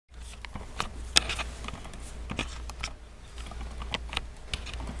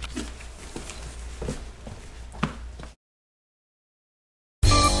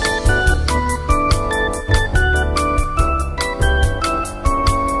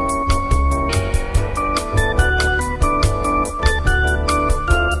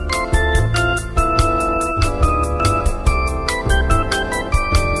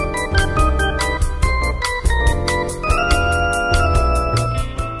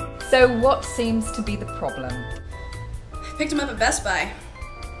So what seems to be the problem? I picked him up at Best Buy.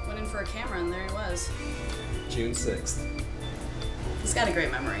 Went in for a camera and there he was. June 6th. He's got a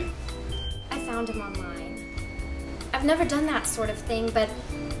great memory. I found him online. I've never done that sort of thing, but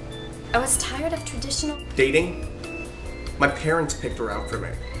I was tired of traditional... Dating? My parents picked her out for me.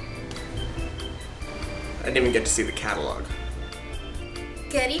 I didn't even get to see the catalog.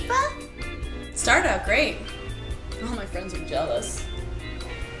 Garipa? Started out great. All my friends are jealous.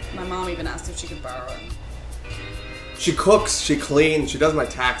 My mom even asked if she could borrow it. She cooks, she cleans, she does my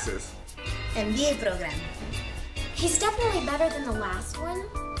taxes. MBA program. He's definitely better than the last one.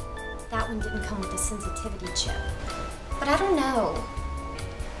 That one didn't come with a sensitivity chip. But I don't know.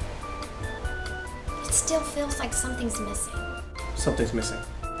 It still feels like something's missing. Something's missing.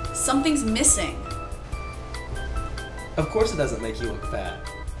 Something's missing. Of course it doesn't make you look fat.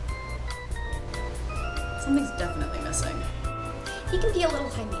 Something's definitely missing. He can be a little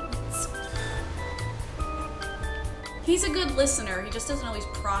high maintenance. He's a good listener, he just doesn't always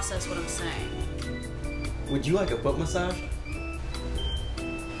process what I'm saying. Would you like a foot massage?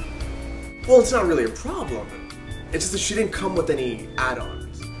 Well, it's not really a problem. It's just that she didn't come with any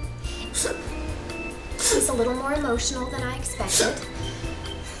add-ons. He's a little more emotional than I expected.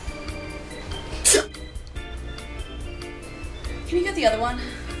 Can you get the other one?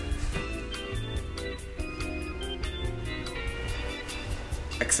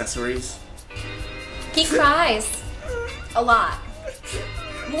 Accessories? He cries. A lot.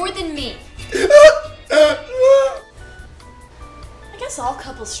 More than me. I guess all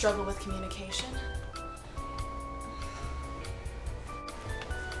couples struggle with communication.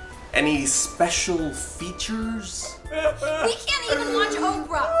 Any special features? We can't even watch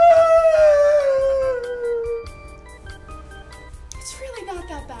Oprah. It's really not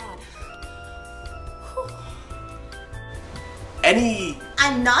that bad. Whew. Any...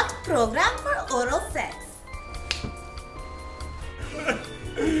 I'm not programmed for oral sex.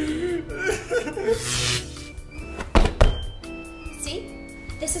 See?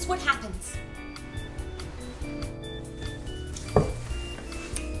 This is what happens.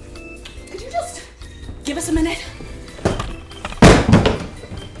 Could you just give us a minute?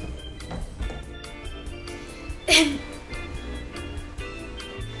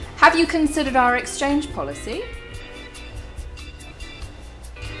 Have you considered our exchange policy?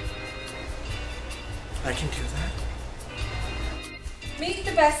 I can do that. Meet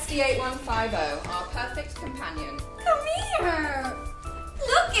the bestie 8150, our perfect companion. Come here.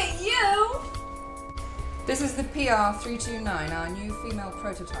 Look at you. This is the PR 329, our new female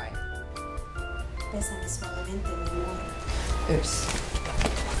prototype. Bésame suavemente, mi amor. Oops.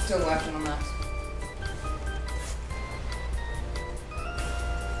 Still working on that.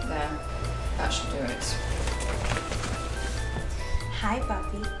 There. That should do it. Hi,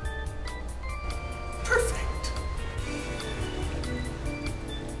 papi. Perfect.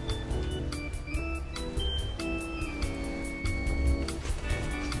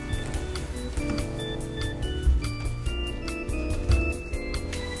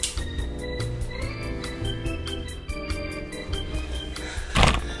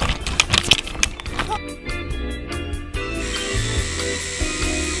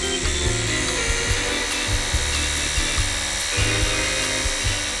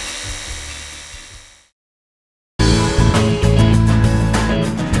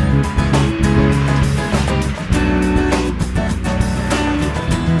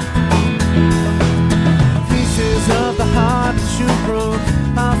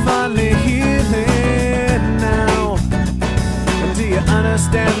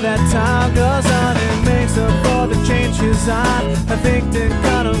 I think they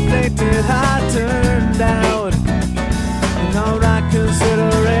contemplated how it turned out, and all I consider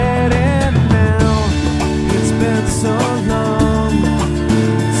it now. It's been so long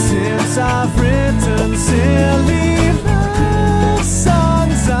since I've written silly love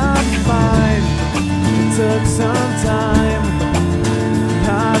songs. I'm fine. It took some time.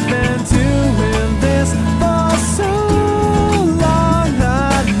 I've been doing this for so long.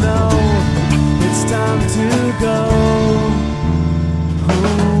 I know it's time to go.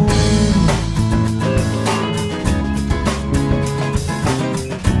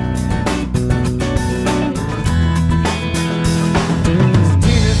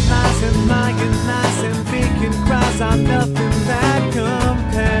 I'm nothing that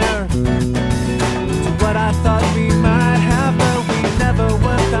compare to what I thought we might have, but we never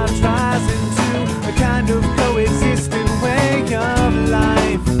worked out.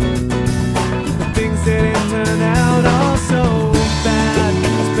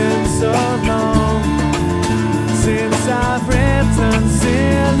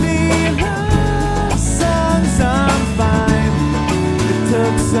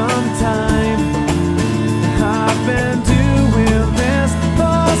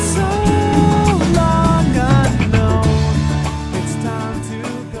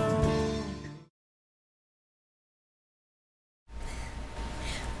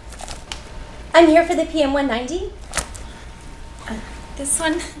 I'm here for the PM 190. This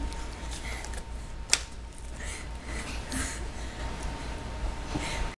one?